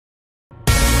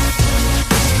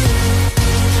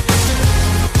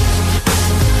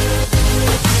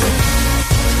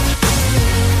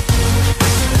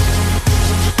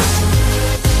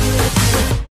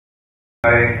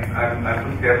I'm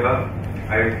from Kerala.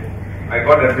 I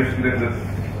got admission in this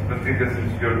prestigious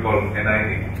institute called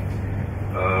NIT.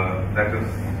 That was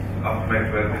after my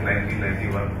 12th in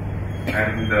 1991.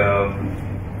 And,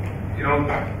 you know,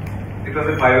 it was a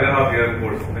 5.5-year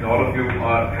course. I mean, all of you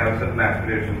have certain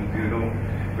aspirations, you know,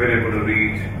 where you're going to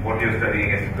reach, what you're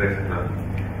studying, etc., etc.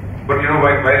 But, you know,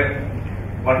 while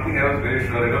one thing I was very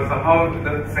sure, you know, somehow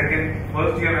the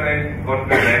first year when I got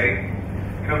to NIT,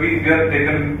 you know, we are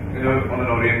taken, you know, on an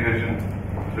orientation.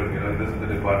 So, you know, this is the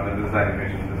department, this is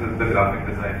animation, this is the graphic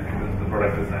design, this is the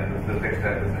product design, this is the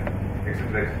textile design, etc.,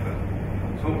 etc.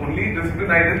 So only discipline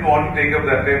I didn't want to take up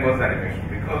that time was animation,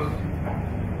 because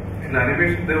in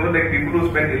animation there were like people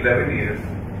who spent 11 years,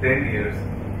 10 years,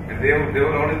 and they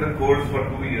were all in the course for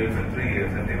 2 years and 3 years,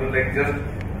 and they were like just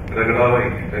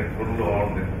ragdawing, like full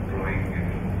on drawing and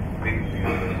big,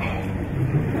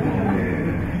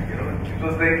 you know, it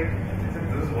was like,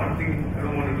 this is one thing I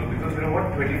don't want to do, because you know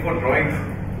what, 24 drawings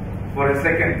for a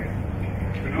second.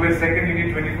 To do a second you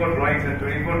need 24 drawings, and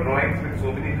 24 drawings with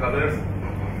so many colors.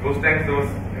 Those times there was,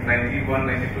 in 91,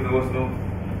 92, there was no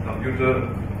computer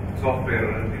software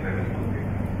or anything like that.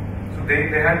 So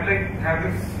they had to like have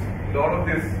this, lot of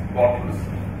these bottles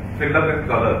filled up with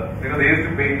color. You know, they used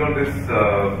to paint on this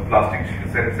plastic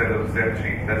set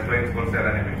sheet. That's why it's called cell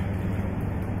animation.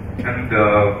 And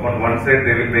on one side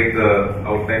they will make the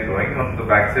outline drawing, on the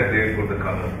back side they will put the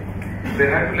color. They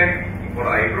had to like, for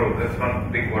eyebrow, there's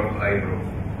one big bottle eyebrow,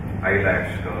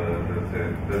 eyelash,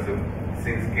 there's a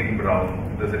skin brown,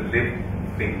 there's a lip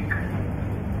pink.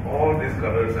 All these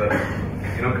colors are,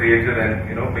 you know, created and,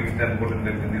 you know, mixed and put in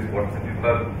these bottles, and people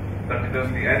are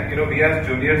continuously, and you know, we as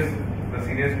juniors, the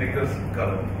seniors make us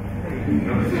color.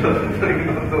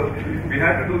 So we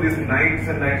had to do these nights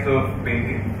and nights of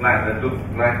painting flat, that looks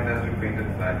flat and has to be painted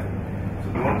flat. So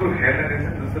gone to hell, and I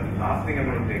said, this is the last thing I'm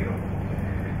going to take up.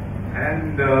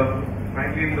 And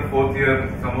finally in the 4th year,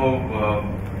 somehow,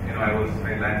 you know, I was the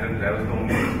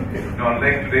only, you know,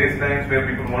 unlike today's times where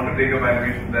people want to take up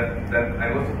animation, that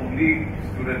I was the only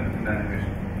student in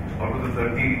animation. Out of the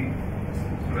 30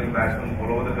 student batch from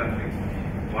all over the country,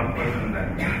 one person in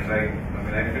animation. So I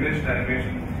finished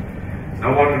animation.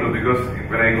 Now what to do? Because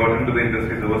when I got into the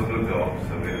industry, there was no jobs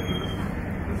available.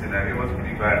 The scenario was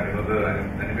pretty bad. You know, the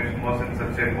animation was in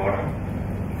such a bottom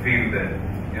field then.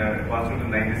 Yeah, it passed out in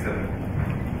 97.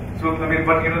 So, I mean,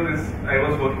 but you know, I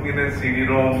was working in a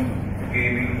CD-ROM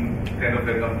gaming kind of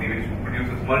a company which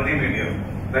produces multimedia.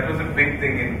 That was a big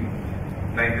thing in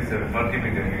 97,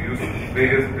 multimedia. You use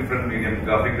various different mediums,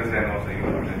 graphic design also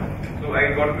used. So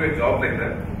I got to a job like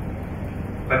that.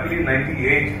 Luckily in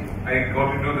 98, I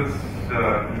got into this, I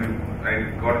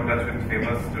got in touch with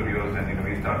famous studios, and you know,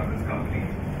 we started this company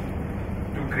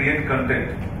to create content.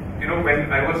 You know,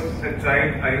 when I was a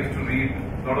child, I used to read a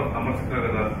lot of Amar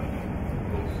Sikragada's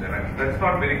books, and that's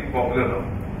not very popular now.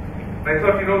 But I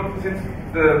thought, you know, since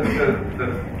the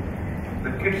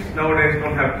kids nowadays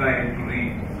don't have time to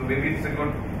read, so maybe it's a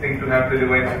good thing to have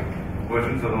televised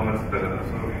versions of Amar Sikragada.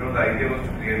 So, you know, the idea was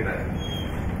to create that.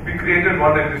 We created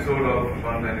one episode of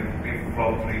one, and we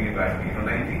flopped really badly. You know,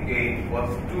 98 was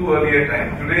too early a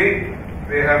time. Today,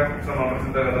 they have some Amar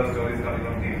Sikragada stories coming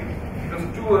on TV. It was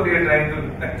too early a time to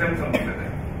attempt something like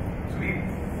that. So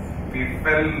we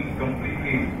fell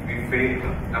completely, we failed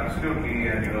absolutely,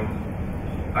 and you know,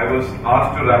 I was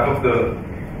asked to wrap up the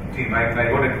team. I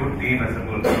got a good team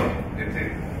assembled.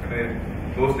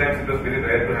 Those times it was very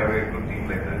rare to have a good team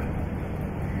like that.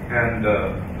 And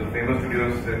the famous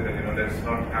studios said that, you know, let's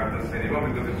not have this anymore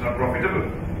because it's not profitable.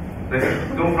 They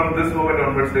said, no, from this moment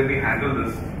onwards, let me handle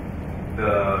this,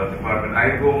 the department.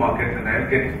 I'll go market and I'll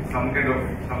get some kind of,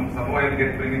 somehow I'll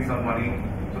get bring in some money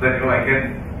so that, you know, I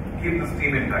can keep this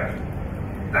team intact.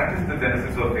 That is the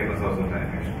genesis of Famous House of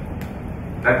Animation.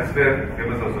 That is where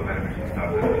Famous House of Animation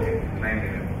started in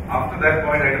 1998. After that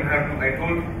point, I didn't have to, I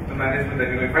told the management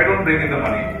that, you know, if I don't bring in the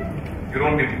money, you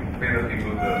don't pay the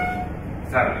people the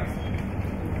salaries.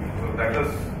 So that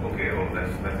was okay. Oh,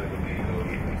 that's a good deal.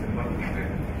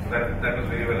 So that was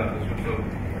very well understood. So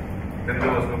then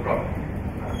there was no problem.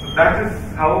 So that is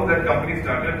how that company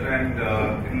started, and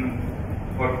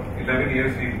for 11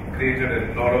 years we created a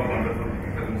lot of wonderful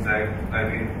films. I've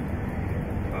been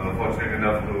fortunate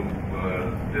enough to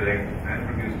direct and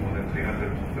produce more than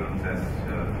 300 films as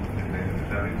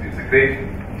it's a great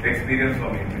experience for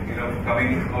me. You know,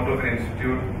 coming out of an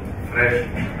institute fresh,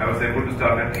 I was able to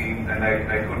start a team, and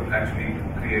I could actually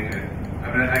create it. I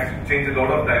mean, I actually changed a lot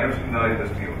of dimensions in our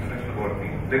industry, especially about me.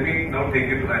 Let me now take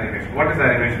you to animation. What is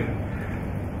animation?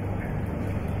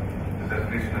 The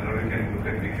definition, I know you can look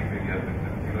at Wikipedia,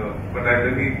 you know, but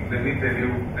let me tell you,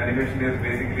 animation is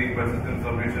basically persistent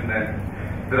solution and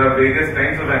There are various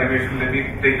kinds of animation. Let me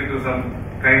take you to some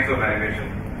kinds of animation.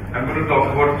 I'm going to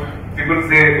talk about, people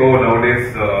say, oh,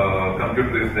 nowadays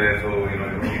computer is there, so you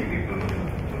don't need people.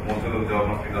 So most of the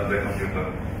job must be done by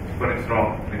computer. But it's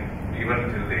wrong. I mean, even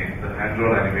till date, the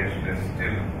hand-drawn animation is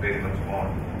still very much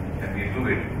on, and we do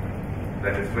it.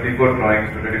 That is 24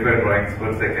 drawings to 25 drawings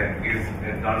per second is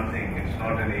a done thing. It's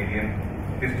not an alien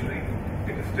history.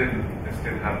 It's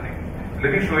still happening. So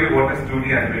let me show you what is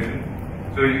 2D animation.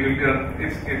 So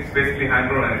it's basically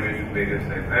hand-drawn animation, various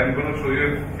types. I am going to show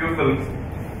you a few films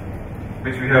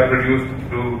which we have produced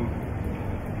through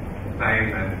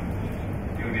time, and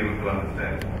you'll be able to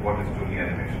understand what is 2D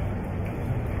animation.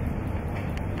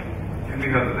 Can we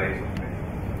have the lights on, please?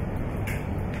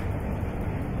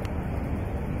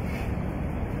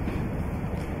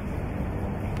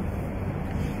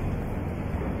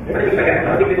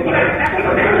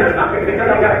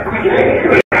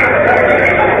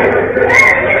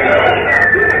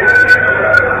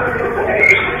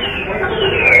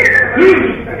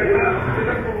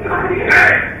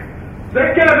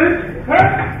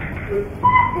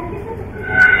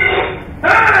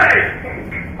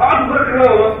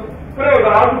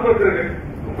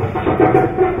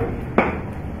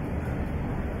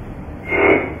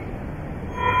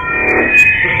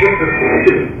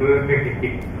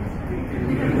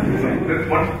 There's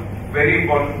one very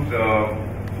important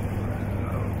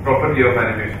property of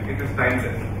animation. It is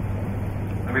timeless.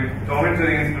 I mean, Tom and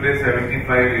Jerry is today 75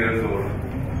 years old,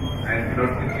 and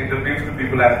it appeals to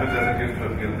people as much as it used to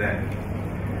appeal then.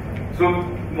 So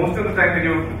most of the time when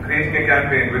you're creating a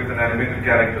campaign with an animated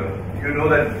character, you know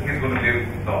that he's going to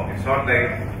live long. It's not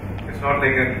like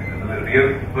a real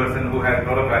person who has a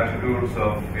lot of attributes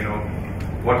of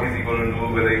what is he going to do,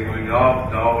 whether he's going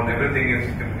up, down, everything is,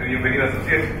 when you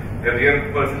associate a real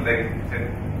person like, say,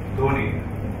 Dhoni,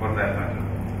 for that matter,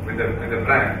 with a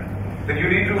brand, then you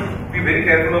need to be very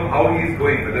careful of how he is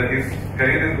going, whether his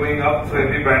career is going up, so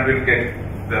every brand will get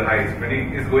the highs. When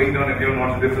he is going down, everyone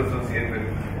wants to disassociate with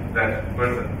that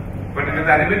person. But in an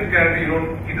animated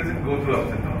character, he doesn't go through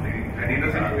ups and downs, and he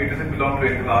doesn't belong to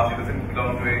a class, he doesn't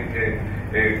belong to a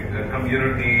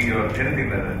community or anything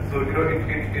like that. So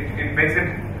it makes it,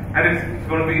 and it's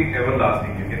going to be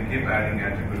everlasting. You can keep adding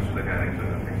attributes to the character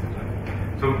and things like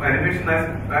that. So animation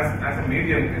as a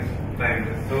medium is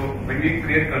timeless. So when we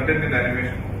create content in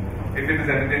animation, if it is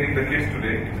entertaining the kids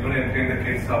today, it's going to entertain the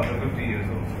kids after 50 years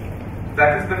also.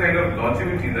 That is the kind of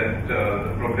longevity that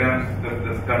the programs,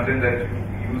 the content that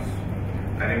you use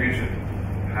animation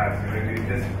has. It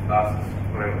just lasts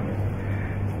forever.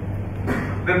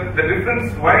 The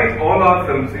difference, why all our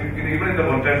films, even in the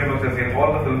montage you must have seen,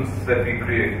 all the films that we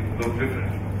create look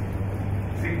different.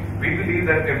 See, we believe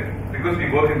that because we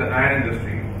work in the ad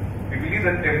industry, we believe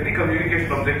that every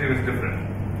communication objective is different.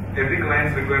 Every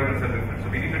client's requirements are different. So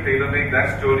we need to tailor-make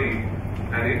that story,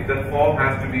 and that form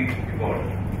has to be evolved.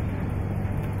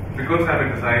 Because I'm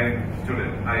a design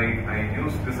student, I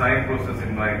use design process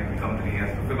in my company as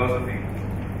a philosophy.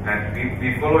 And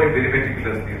we follow it very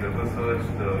meticulously. The research,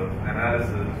 the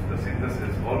analysis, the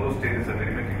synthesis, all those stages are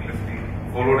very meticulously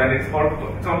followed, and it's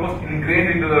almost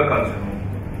ingrained into the culture.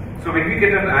 So when we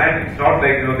get an ad, it's not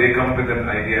like they come with an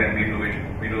idea and we do it.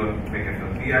 We don't make it.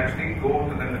 We actually go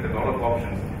to them with a lot of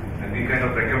options, and we kind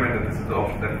of recommend that this is the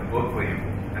option that will work for you.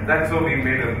 And that's how we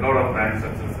made a lot of brand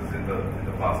successes in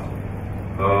the past.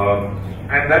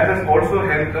 And that has also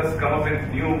helped us come up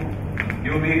with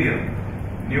new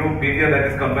media that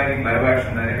is combining live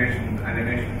action, animation,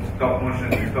 stop motion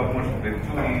with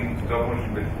 2D, stop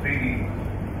motion with 3D.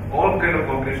 All kind of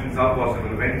combinations are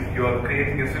possible when you are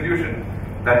creating a solution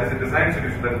that is a design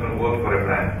solution that is going to work for a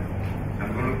brand.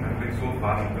 I'm going so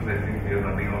fast because I think we are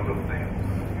running out of time.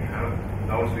 We have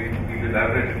doubts, we will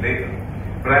elaborate it later.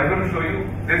 But I'm going to show you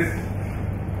this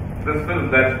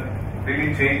film that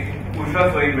really changed.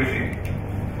 Usha Sewing Machine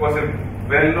was a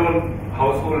well-known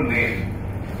household name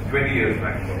 20 years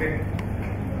back, okay?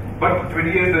 But 20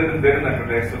 years they didn't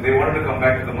advertise, so they wanted to come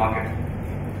back to the market.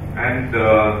 And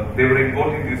they were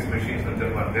importing these machines from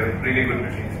Japan. They're really good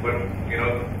machines, but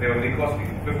they only cost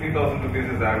 50,000 rupees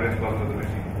is the average cost of the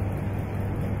machine.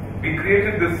 We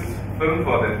created this film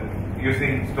for them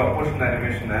using stop motion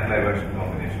animation and live action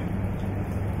combination.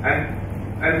 And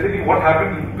I'll tell you what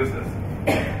happened in the business.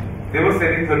 They were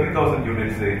selling 30,000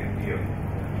 units a year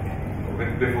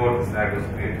before this ad was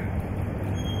created.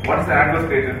 Once the ad was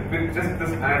created, with just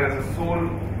this ad as a sole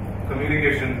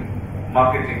communication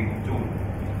marketing tool,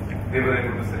 they were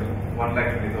able to sell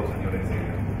 1,20,000 units a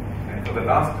year. And for the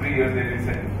last 3 years,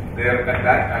 they are at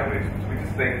that average, which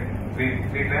is like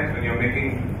three times when you're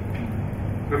making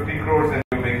 50 crores and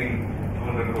you're making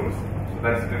 200 crores. So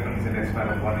that's the difference in a span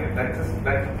of 1 year. That is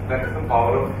the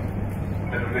power of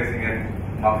advertising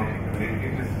and marketing. I mean,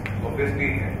 it is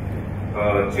obviously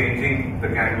changing the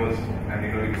canvas, and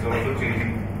it's also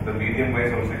changing the medium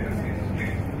wise also.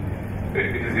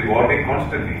 It is evolving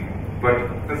constantly. But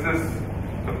this is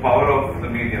the power of the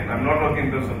medium. I'm not talking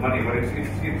in terms of money, but it's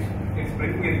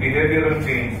bringing in behavioral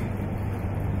change.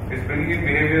 It's bringing in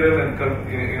behavioral and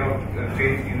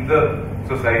change in the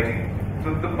society.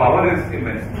 So the power is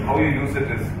immense. How you use it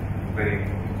is very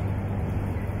important.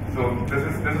 So this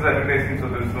is advertising. So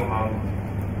there is no harm.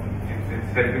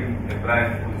 It's helping a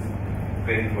brand who is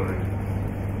paying for it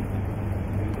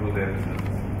improve their business.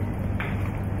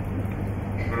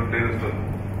 I'm going to play this one.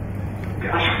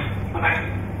 Yeah.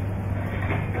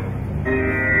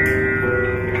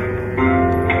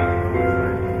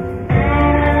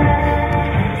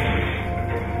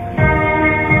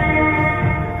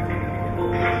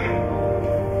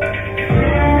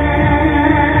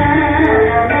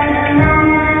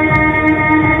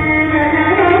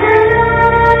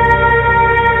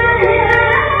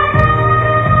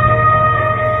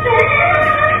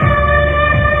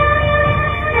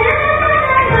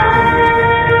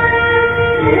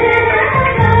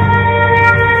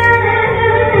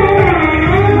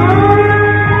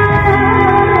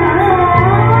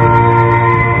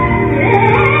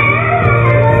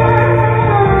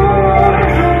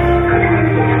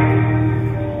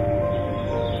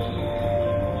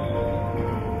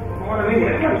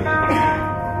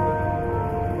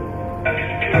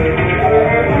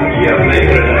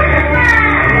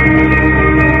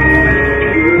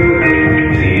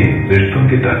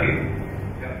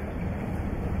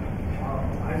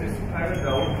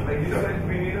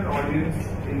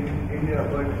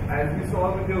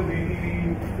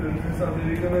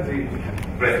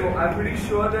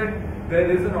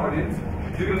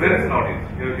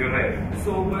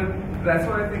 That's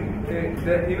why I think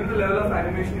that even the level of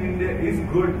animation in India is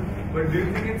good, but do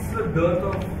you think it's the dearth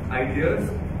of ideas,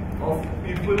 of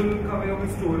people coming up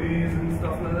with stories and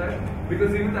stuff like that?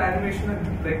 Because even the animation,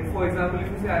 like for example,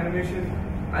 if you say animation,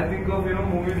 I think of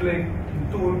movies like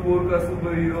Turpurka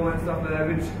Superhero and stuff like that,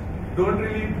 which don't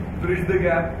really bridge the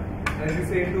gap, as you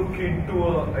say, into kid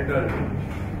to adult.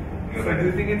 So do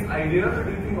you think it's ideas, or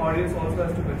do you think audience also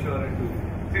has to mature into?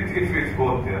 It's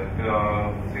both, yeah.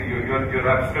 See, you're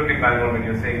absolutely bang on when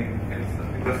you're saying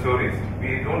it's the stories.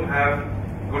 We don't have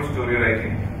good story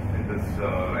writing in this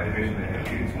animation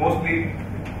area. It's mostly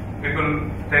people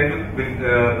tend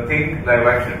to think live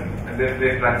action and then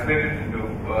they translate it into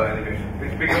animation,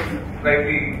 which becomes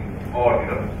slightly odd,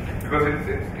 because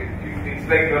it's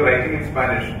like you're writing in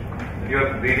Spanish,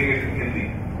 you're reading it in Hindi.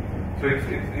 So it's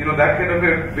that kind of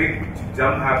a big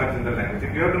jump happens in the language.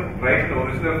 If you have to write an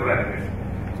original for animation.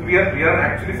 So we are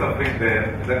actually suffering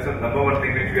there. That's the number one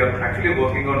thing which we are actually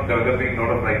working on, developing a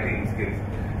lot of writing skills.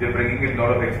 We are bringing in a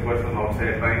lot of experts from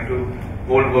outside, trying to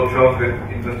hold workshops with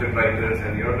interested writers,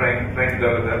 and trying to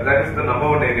develop that. That is the number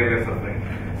one area we are suffering.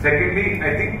 Secondly,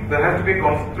 I think there has to be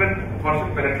constant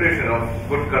penetration of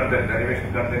good content,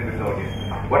 animation content with the audience.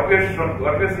 What we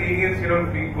are seeing is,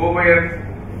 we go by a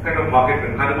kind of market,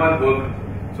 Hanuman work.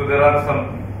 So there are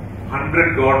some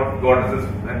 100 goddesses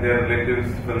and their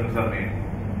relatives films are made.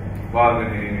 Bali,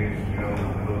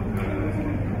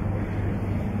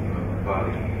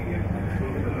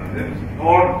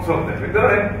 or so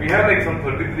that we have like some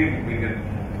 33 million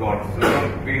gods. So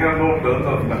we have no terms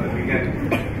of content. We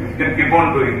can keep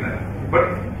on doing that. But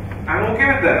I'm okay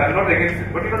with that. I'm not against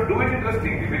it. But do it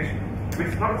interestingly, which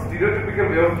is not a stereotypical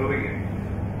way of doing it.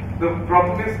 The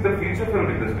problem is the feature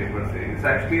film industry per se. It's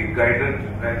actually guided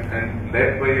and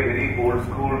led by a very old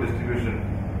school distribution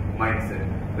mindset.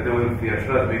 Whatever if the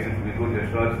Yashraj makes it to be good,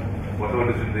 Yashraj, whatever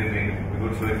decision they make it to be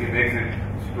good. So if he makes it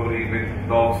story with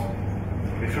dogs,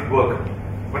 it should work.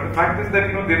 But the fact is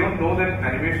that they don't know that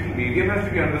animation medium has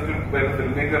to be understood by the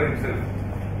filmmaker himself.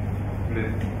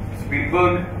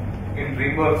 Spielberg in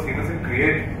DreamWorks, he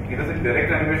doesn't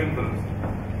direct animation films.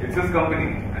 It's his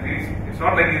company, and it's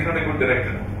not like he's not a good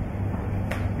director.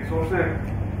 He's also a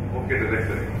okay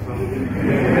director.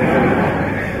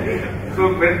 So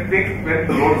when the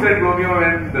Roadside Romeo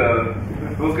and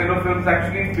those kind of films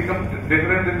actually become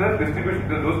different in the distribution,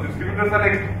 those distributors are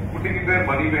like putting in their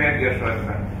money behind their Yashraj.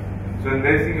 So when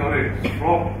they're saying, alright, it's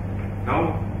flop.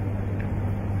 Now,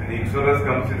 when Eeksaurus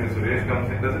comes in, and Suresh comes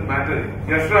in, doesn't matter.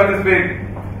 Yashraj is big.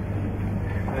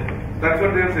 That's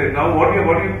what they'll say. Now, what are you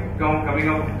coming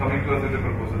to us with a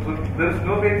proposal? So there's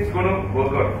no way it's going to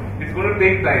work out. It's going to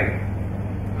take time.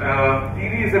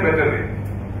 TV is a better way.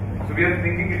 So we are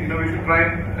thinking, we should try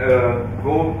and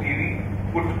go TV.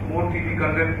 put more TV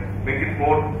content, make it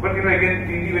more. But you know, again,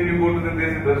 TV, when you go to the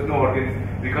place, there's no audience.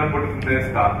 We can't put it in the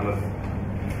Star Plus.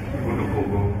 Go to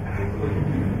Pogo.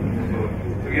 So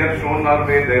we have shown our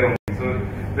way there only. So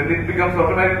then it becomes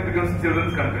automatically becomes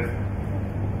children's content.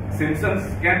 Simpsons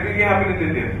can't really happen in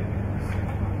India,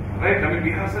 right? I mean,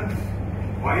 we have such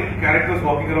wild characters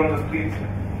walking around the streets.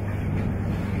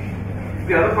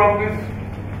 The other problem is,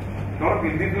 not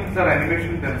Hindi films are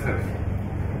animation themselves.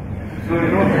 So, you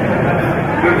know,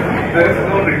 there is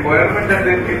no requirement that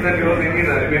they feel that, you know, they need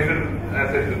animation as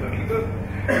a children. Because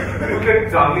look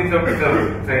at Charlie Chaplin,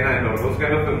 China and all those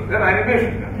kind of films. They're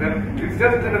animation. It's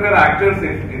just that there are actors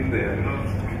in there, you know.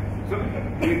 So,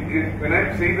 when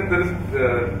I'm saying that there is,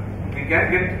 we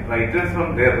can get writers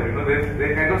from there, you know,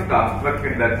 they kind of starstruck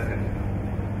in that sense.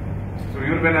 So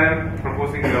even when I'm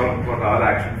proposing for our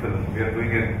action film, we are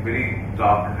doing a very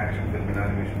dark action film in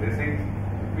animation. They say,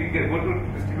 we can go to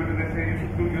distributor and say, you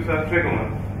should use Akshay Kumar.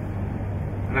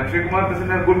 And Akshay Kumar doesn't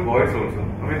have good voice also.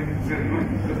 I mean, it's a good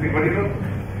thing, but you know,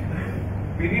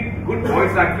 we need good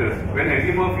voice actors. When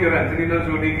Eddie Murphy or Angelina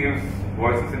Jolie gives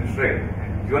voices in Shrek,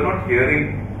 you are not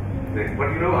hearing them.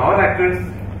 But you know, our actors,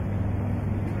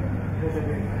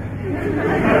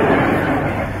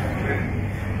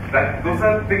 those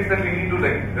are things that we need to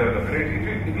like develop.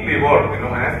 It will evolve, you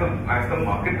know, as the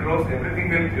market grows, everything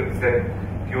will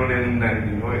tune in and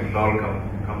you know it will all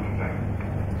come to time.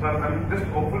 So I'm just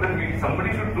hopeful that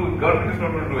somebody should do. Government is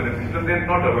not going to do anything because they're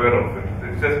not aware of it.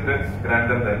 It's just let's grant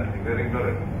them that they're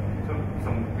ignorant. So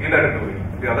we'll have to do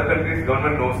it. The other countries,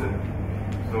 government knows it,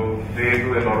 so they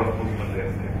do a lot of push on their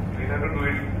side. We'll have to do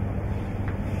it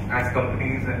as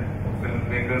companies and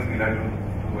filmmakers. We'll have to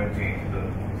go and change the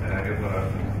scenario for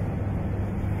ourselves.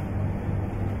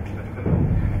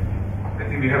 I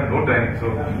think we have no time, so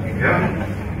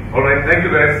yeah. All right, thank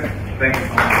you guys.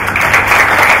 Thanks.